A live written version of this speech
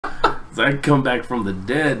So I come back from the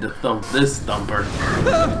dead to thump this thumper.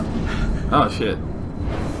 Oh shit.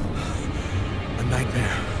 A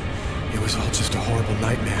nightmare. It was all just a horrible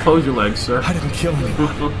nightmare. Close your legs, sir. I didn't kill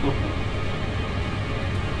anyone.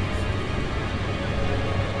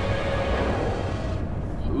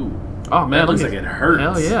 Ooh. Oh man, looks look like it hurts.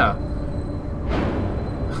 Hell yeah.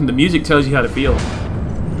 The music tells you how to feel.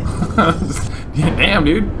 Damn,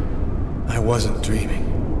 dude. I wasn't dreaming.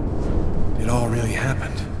 It all really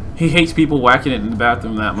happened. He hates people whacking it in the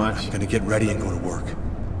bathroom that much. I'm gonna get ready and go to work.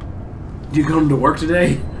 You going to work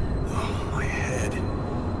today? Oh, my head. It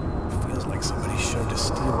feels like somebody shoved a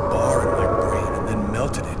steel bar in my brain and then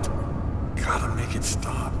melted it. Gotta make it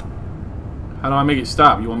stop. How do I make it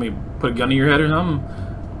stop? You want me to put a gun to your head or something?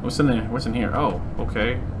 What's in there? What's in here? Oh,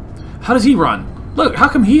 okay. How does he run? Look, how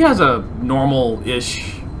come he has a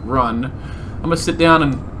normal-ish run? I'm gonna sit down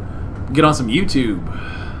and get on some YouTube.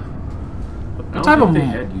 What type of they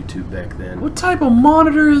had YouTube back then? What type of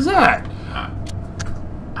monitor is that?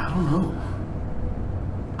 I don't know.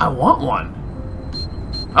 I want one.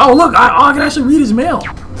 Oh, look, I can actually read his mail.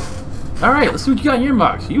 All right, let's see what you got in your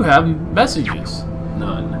inbox. You have messages.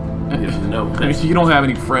 None. No. You don't have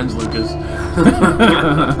any friends, Lucas.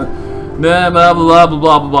 Blah, blah, blah, blah,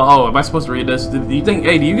 blah, blah. Oh, am I supposed to read this? Do you think?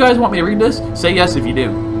 Hey, do you guys want me to read this? Say yes if you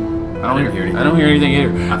do. I don't hear anything. I don't hear anything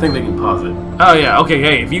either. I think they can pause it. Oh yeah. Okay.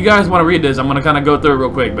 Hey, if you guys want to read this, I'm gonna kind of go through it real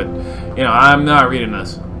quick. But you know, I'm not reading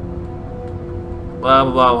this. Blah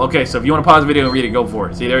blah blah. Okay. So if you want to pause the video and read it, go for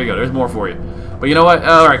it. See, there you go. There's more for you. But you know what?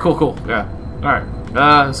 All right. Cool. Cool. Yeah. All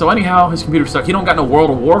right. So anyhow, his computer's stuck. He don't got no World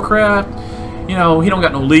of Warcraft. You know, he don't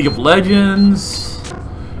got no League of Legends.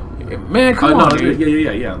 Man, come on, dude.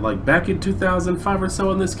 Yeah. Like back in 2005 or so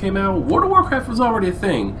when this came out, World of Warcraft was already a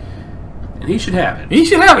thing. And he should have it. He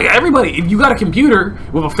should have it. Everybody, if you got a computer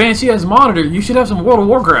with a fancy-ass monitor, you should have some World of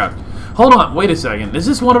Warcraft. Hold on, wait a second. Is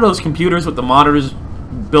this one of those computers with the monitors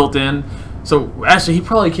built in? So, actually, he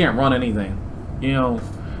probably can't run anything. You know,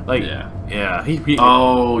 like... Yeah.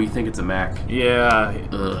 Oh, you think it's a Mac? Yeah.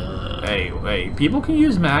 Hey, people can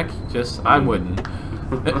use Mac, just I wouldn't.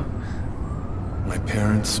 My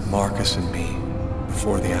parents, Marcus, and me,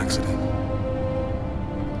 before the accident.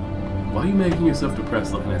 Why are you making yourself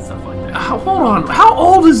depressed looking at stuff like that? Hold on. How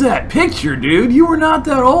old is that picture, dude? You were not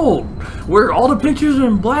that old. Where all the pictures are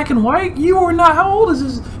in black and white? You were not. How old is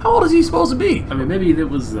this? How old is he supposed to be? I mean, maybe it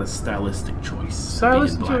was a stylistic choice.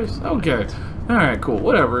 Stylistic choice? Okay. Alright, cool.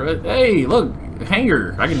 Whatever. Hey, look.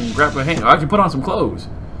 Hanger. I can grab a hanger. I can put on some clothes.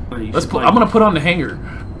 I'm going to put on the hanger.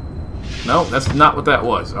 No, that's not what that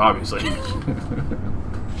was, obviously.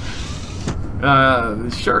 The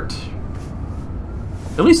shirt.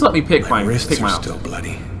 At least let me pick my wrists are out. Still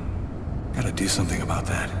bloody. Gotta do something about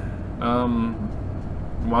that. Why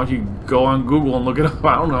don't you go on Google and look it up?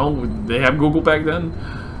 I don't know. Did they have Google back then?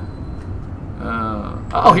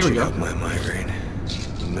 Oh, here we go. My migraine.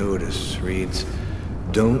 The notice reads,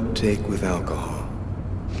 "Don't take with alcohol."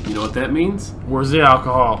 You know what that means? Where's the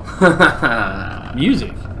alcohol?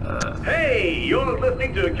 Music. Hey, you're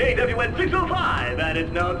listening to KWN 605, and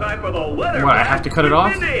it's now time for the weather. What, I have to cut it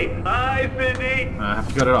off? Cindy. Hi, Cindy. I have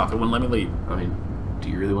to cut it off. It wouldn't let me leave. I mean, do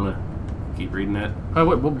you really want to keep reading that? Oh,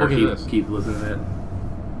 what book is this? Keep listening to that?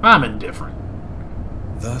 I'm indifferent.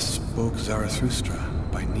 Thus spoke Zarathustra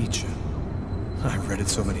by Nietzsche. I've read it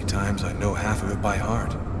so many times, I know half of it by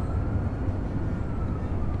heart.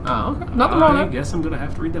 Oh, okay. Nothing wrong with I guess I'm going to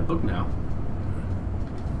have to read that book now.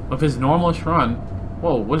 With his normalish run.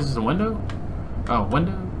 Whoa, what is this, a window? Oh,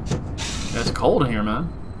 window? Yeah, it's cold in here,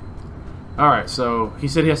 man. Alright, so he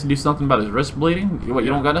said he has to do something about his wrist bleeding? What, you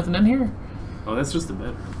don't got nothing in here? Oh, that's just the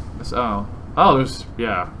bedroom. There's,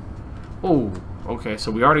 yeah. Oh, okay, so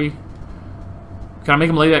we already... Can I make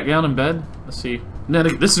him lay that down in bed? Let's see. No,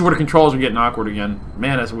 this is where the controls are getting awkward again.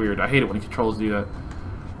 Man, that's weird. I hate it when the controls do that.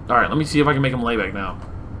 Alright, let me see if I can make him lay back now.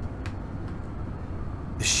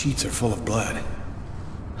 The sheets are full of blood.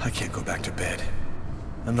 I can't go back to bed.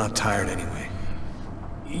 I'm not tired anyway.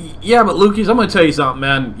 Yeah, but Lucas, I'm gonna tell you something,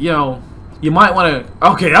 man. You know, you might want to...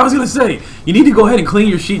 Okay, I was gonna say, you need to go ahead and clean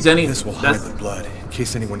your sheets anyway. This will hide the blood, in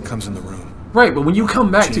case anyone comes in the room. Right, but when you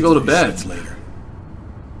come back to go to bed... later.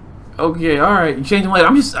 Okay, alright, you change them later.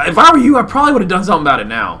 If I were you, I probably would have done something about it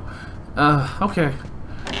now. Okay.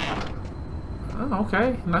 Oh,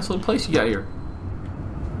 okay, nice little place you got here.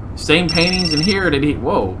 Same paintings in here that he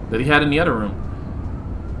had in the other room.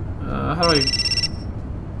 How do I...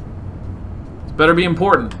 It's better be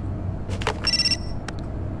important.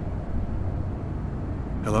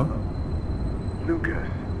 Hello? Lucas,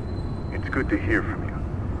 it's good to hear from you.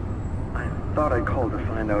 I thought I'd call to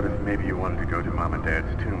find out if maybe you wanted to go to Mom and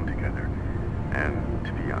Dad's tomb together. And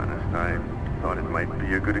to be honest, I thought it might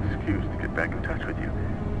be a good excuse to get back in touch with you.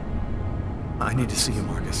 I need to see you,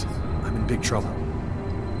 Marcus. I'm in big trouble.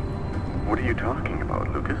 What are you talking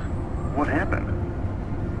about, Lucas? What happened?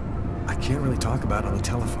 I can't really talk about it on the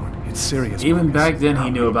telephone. It's serious. Even Marcus. back then, he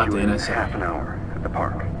knew about the You in NSA. half an hour at the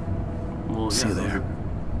park. Well, See you there.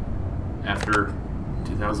 After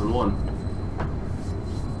 2001.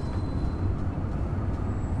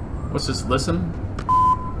 What's this? Listen.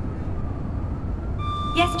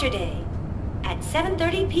 Yesterday, at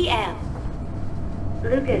 7:30 p.m.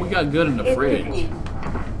 Lucas, We got good in the it's fridge. Tiffany.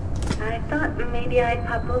 I thought maybe I'd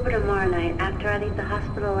pop over tomorrow night after I leave the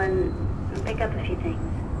hospital and pick up a few things.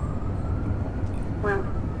 Well,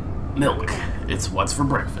 Milk. It's what's for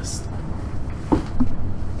breakfast.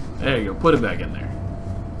 There you go. Put it back in there.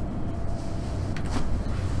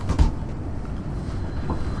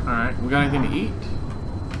 Alright, we got anything to eat?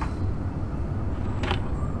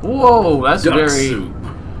 Whoa, that's Duck very... soup.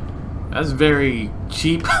 That's very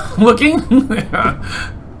cheap looking.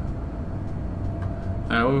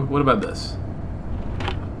 Alright, what about this?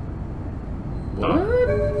 What?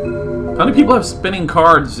 How many people have spinning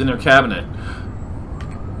cards in their cabinet?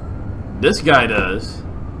 This guy does. To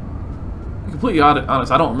be completely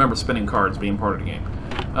honest, I don't remember spinning cards being part of the game.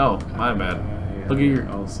 Oh, my bad. Look at your...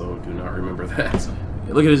 I also do not remember that.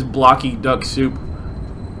 Look at his blocky duck soup.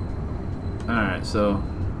 Alright, so...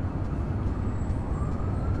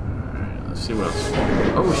 Alright, let's see what else.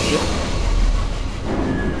 Oh, shit.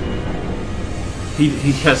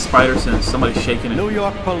 He has spider sense. Somebody's shaking it. New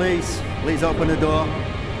York police, please open the door.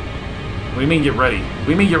 What do you mean get ready? What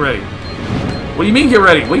do you mean get ready? What do you mean get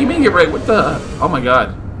ready? What do you mean get ready? What the... Oh my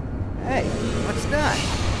god. Hey, what's that?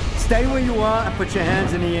 Stay where you are and put your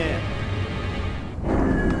hands in the air.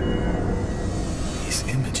 These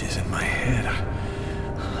images in my head.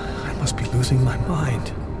 I must be losing my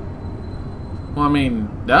mind. Well, I mean,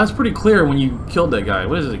 that was pretty clear when you killed that guy.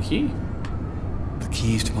 What is it, a key? The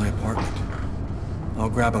keys to my apartment. I'll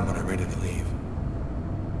grab them when I'm ready to leave.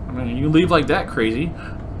 I mean, you leave like that, crazy.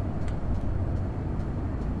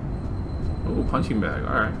 Oh, punching bag.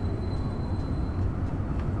 Alright.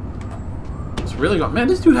 It's really got... Man,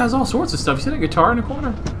 this dude has all sorts of stuff. You see that guitar in the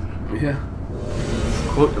corner? Yeah.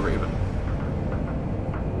 Quote the Raven.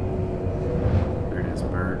 There it is,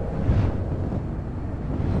 bird.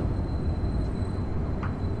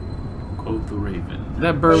 Quote the Raven.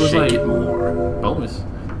 That bird was Shake like... it more. Bonus.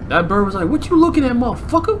 That bird was like, what you looking at,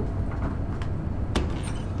 motherfucker?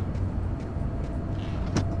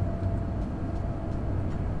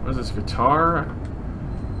 What is this, guitar?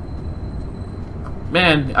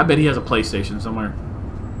 Man, I bet he has a PlayStation somewhere.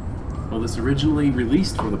 Well, this originally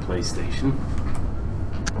released for the PlayStation.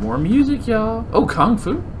 More music, y'all. Oh, Kung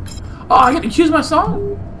Fu. Oh, I get to choose my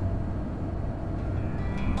song?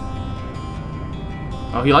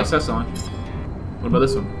 Oh, he likes that song. What about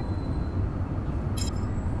this one?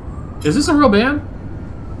 Is this a real band?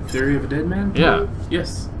 Theory of a Dead Man? Yeah.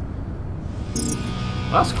 Yes.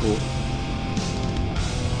 That's cool.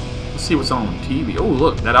 Let's see what's on TV. Oh,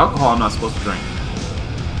 look, that alcohol I'm not supposed to drink.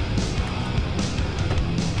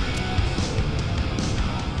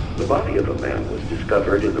 The body of a man was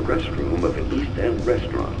discovered in the restroom of an East End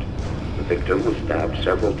restaurant. The victim was stabbed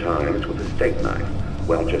several times with a steak knife,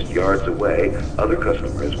 while just yards away, other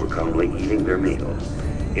customers were calmly eating their meals.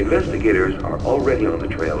 Investigators are already on the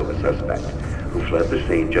trail of a suspect who fled the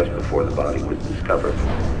scene just before the body was discovered.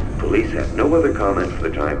 Police have no other comment for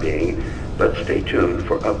the time being, but stay tuned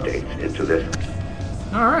for updates into this.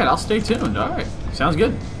 Alright, I'll stay tuned. Alright, sounds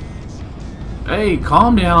good. Hey,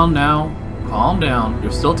 calm down now. Calm down.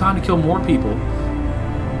 There's still time to kill more people.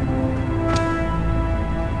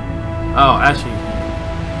 Oh, actually.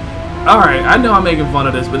 Alright, I know I'm making fun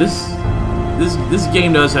of this, but this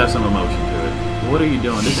game does have some emotion to it. What are you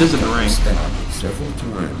doing? This isn't the ring. Stabbed several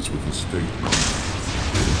times with a steak knife.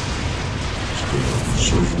 Stabbed several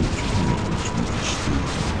times with a steak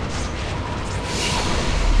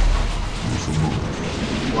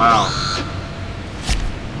knife. Wow.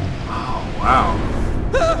 Oh, wow.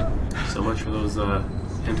 So much for those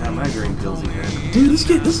anti-migraine pills you had. Dude,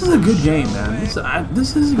 this is a good game, man.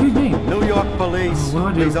 This is a good game. New York police, what do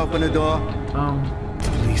I do? please open the door.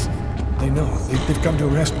 Police. They know. They've come to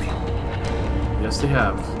arrest me. Yes, they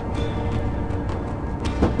have.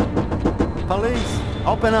 Police,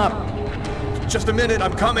 open up. Just a minute,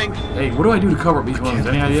 I'm coming. Hey, what do I do to cover up these wounds?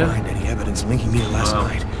 Any idea? Find any evidence linking me to last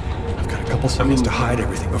night. I've got a couple seconds to hide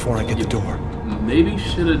everything before I get the door. Maybe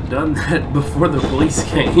should have done that before the police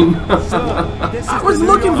came. I was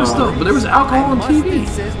looking for stuff, but there was alcohol on TV.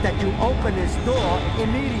 Insist that you open this door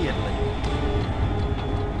immediately.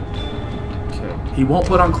 Okay. He won't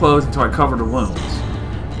put on clothes until I cover the wounds.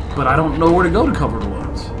 But I don't know where to go to cover the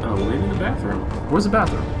wounds. Oh, maybe in the bathroom. Where's the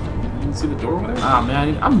bathroom? You can see the doorway? Ah,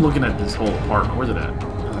 man, I'm looking at this whole apartment. Where's it at?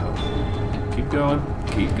 Keep going.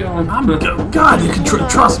 Keep going. God, you can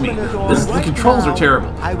trust me. The controls are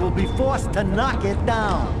terrible. I will be forced to knock it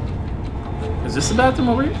down. Is this the bathroom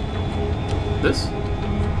over here? This?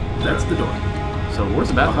 That's the door. So where's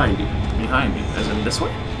the bathroom? Behind you. Behind me. As in this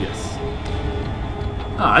way? Yes.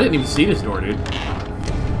 Oh, I didn't even see this door, dude.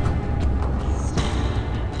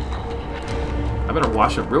 I better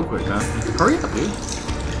wash up real quick, man. Hurry up, dude.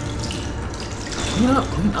 Clean up,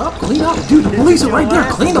 clean up, clean up. Dude, the police are right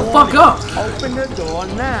there. Clean the fuck up. Open the door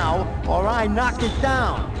now, or I knock it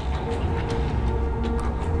down.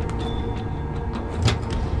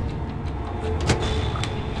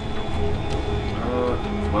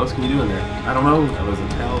 What else can you do in there? I don't know. There's a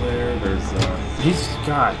towel there. There's, He's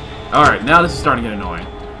God. Alright, now this is starting to get annoying.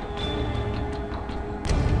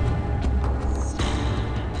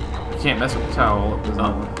 I can't mess with the towel. It doesn't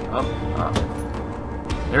up.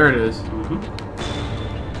 There it is.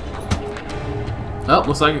 Oh,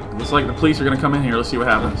 looks like the police are gonna come in here. Let's see what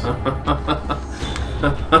happens.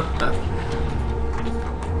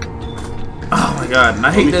 Oh my god, and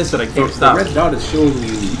I hate this that I can't stop. The red dot is showing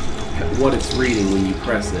you what it's reading when you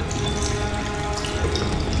press it.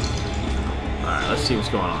 Alright, let's see what's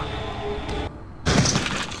going on.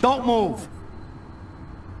 Don't move.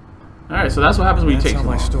 Alright, so that's what happens when you take That's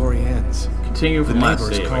how my story ends. Continue The from last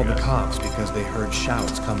neighbors save, called I the guess. cops because they heard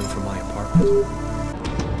shouts coming from my apartment.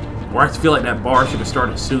 Where I feel like that bar should have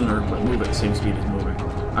started sooner, but move at the same speed as moving.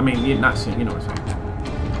 I mean, not soon, you know what I'm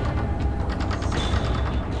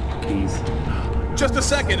saying. Keys. Just a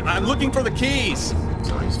second, I'm looking for the keys.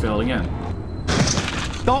 So he's failed again.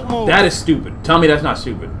 Don't move. That is stupid. Tell me that's not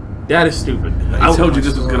stupid. That is stupid. I told you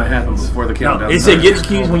this was gonna happen before the countdown. It said get the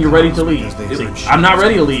keys when you're ready to leave. I'm not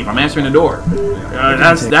ready to leave. I'm answering the door.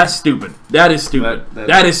 That's stupid. That is stupid.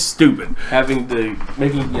 That is stupid. Having the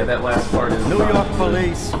that last part is New York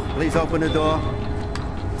police, please open the door.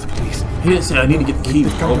 It's the police. He didn't say I need to get the key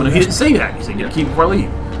before I open it. He didn't say that. He said get the key before I leave.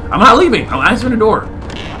 I'm not leaving. I'm answering the door.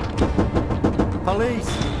 Police,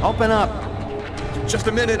 open up. Just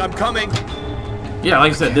a minute, I'm coming. Yeah,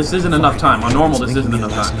 like I said, this isn't enough time. On normal, this isn't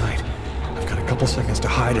enough time. I've got a couple seconds to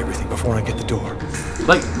hide everything before I get the door.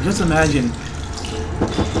 Like, just imagine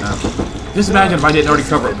if I didn't already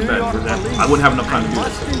cover up the bed for that. I wouldn't have enough time to do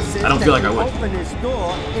this. I don't feel like I would. Open this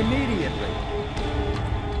door immediately.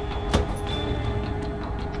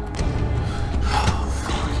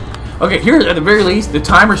 Okay, here at the very least, the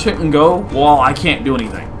timer shouldn't go while I can't do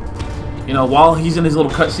anything. You know, while he's in his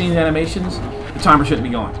little cutscene animations, the timer shouldn't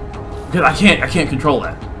be going. Because I can't control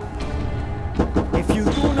that. If you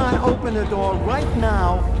do not open the door right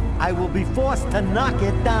now, I will be forced to knock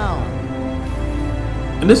it down.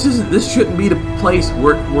 And this shouldn't be the place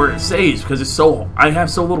where it saves because I have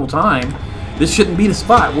so little time. This shouldn't be the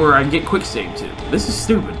spot where I get quick save to. This is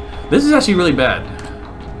stupid. This is actually really bad.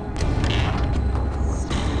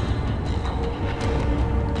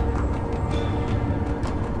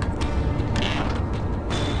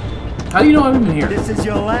 How do you know I'm even here? This is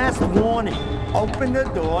your last warning. Open the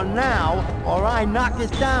door now, or I knock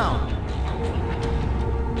it down.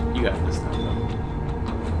 You got this time, though.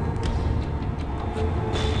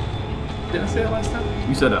 Did I say that last time?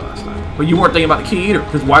 You said that last time. But you weren't thinking about the key either,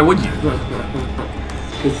 because why would you?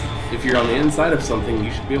 Because if you're on the inside of something,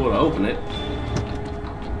 you should be able to open it.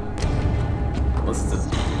 Unless it's a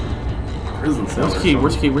prison cell. Where's the key?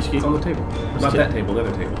 Where's the key? Where's the key? It's on the table. Not that table, the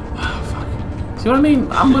other table. Oh, fuck. See what I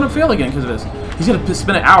mean? I'm gonna fail again because of this. He's gonna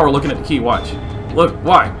spend an hour looking at the key. Watch. Look.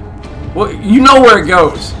 Why? Well, you know where it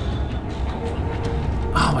goes.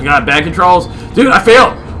 Oh my god, bad controls. Dude, I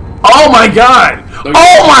failed. Oh my god.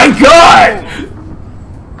 Oh my god.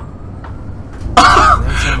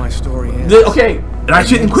 That's how my story ends. Okay, and I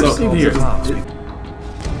shouldn't quit sleeping here.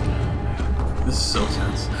 This is so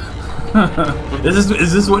tense.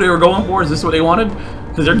 Is this what they were going for? Is this what they wanted?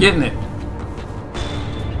 Because they're getting it.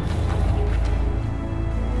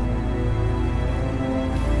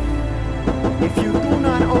 If you do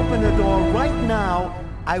not open the door right now,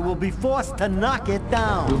 I will be forced to knock it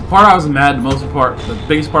down. The part I was mad, the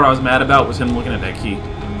biggest part I was mad about was him looking at that key.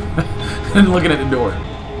 And looking at the door.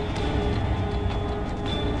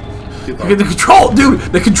 Look at the control, dude!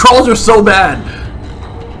 The controls are so bad!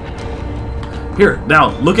 Here,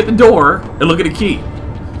 now, look at the door and look at the key.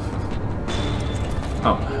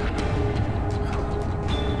 Oh.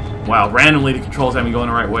 Wow, randomly the controls have me going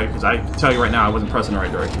the right way, because I can tell you right now I wasn't pressing the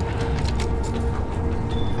right direction.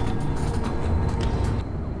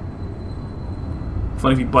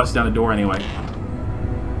 Funny if he busts down the door anyway.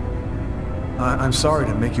 I'm sorry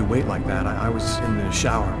to make you wait like that. I was in the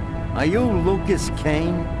shower. Are you Lucas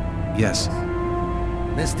Kane? Yes.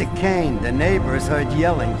 Mr. Kane, the neighbors heard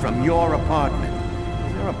yelling from your apartment.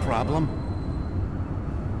 Is there a problem?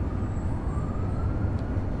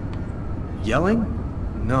 Yelling?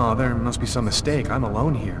 No, there must be some mistake. I'm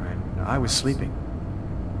alone here. I was sleeping.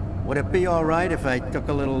 Would it be all right if I took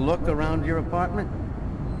a little look around your apartment?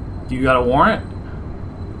 You got a warrant?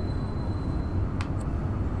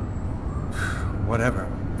 Whatever.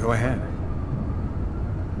 Go ahead.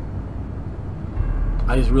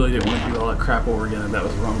 I just really didn't want to do all that crap over again if that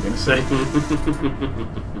was the wrong thing to say.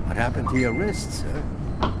 What happened to your wrist, sir?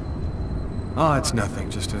 Oh, it's nothing.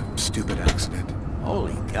 Just a stupid accident.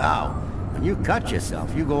 Holy cow. When you cut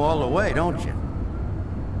yourself, you go all the way, don't you?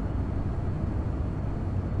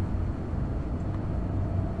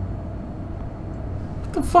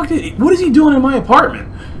 What the fuck? What is he doing in my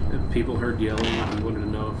apartment? People heard yelling. He wanted to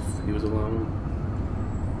know if he was alone.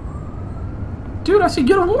 Dude, I said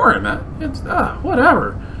get a warrant, man. It's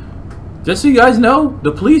whatever. Just so you guys know,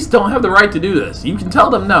 the police don't have the right to do this. You can tell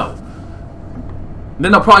them no.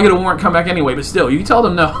 Then they'll probably get a warrant, come back anyway. But still, you can tell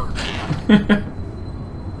them no.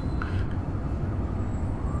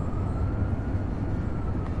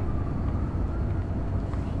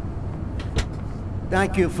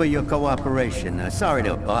 Thank you for your cooperation. Sorry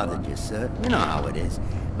to have bothered you, sir. You know how it is.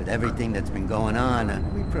 With everything that's been going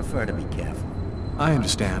on, we prefer to be careful. I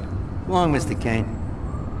understand. Go on, Mr. Kane.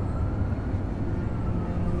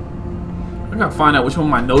 I gotta find out which one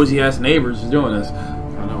of my nosy-ass neighbors is doing this.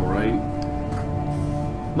 I know, right?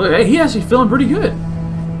 Look, hey, he actually feeling pretty good.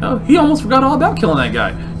 Oh, he almost forgot all about killing that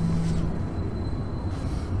guy.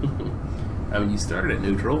 I mean, you started at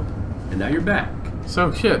neutral, and now you're back.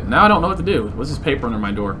 So, shit, now I don't know what to do. What's this paper under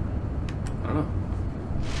my door? I don't know.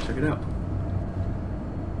 Check it out.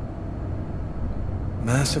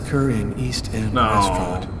 Massacre in East End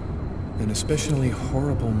restaurant. An especially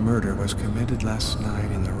horrible murder was committed last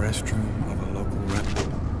night in the restroom of a local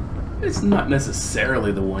restaurant. It's not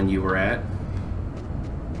necessarily the one you were at.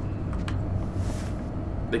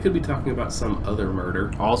 They could be talking about some other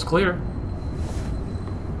murder. All's clear.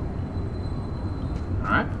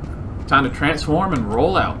 Alright. Time to transform and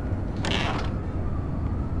roll out.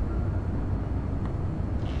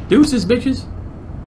 Deuces, bitches.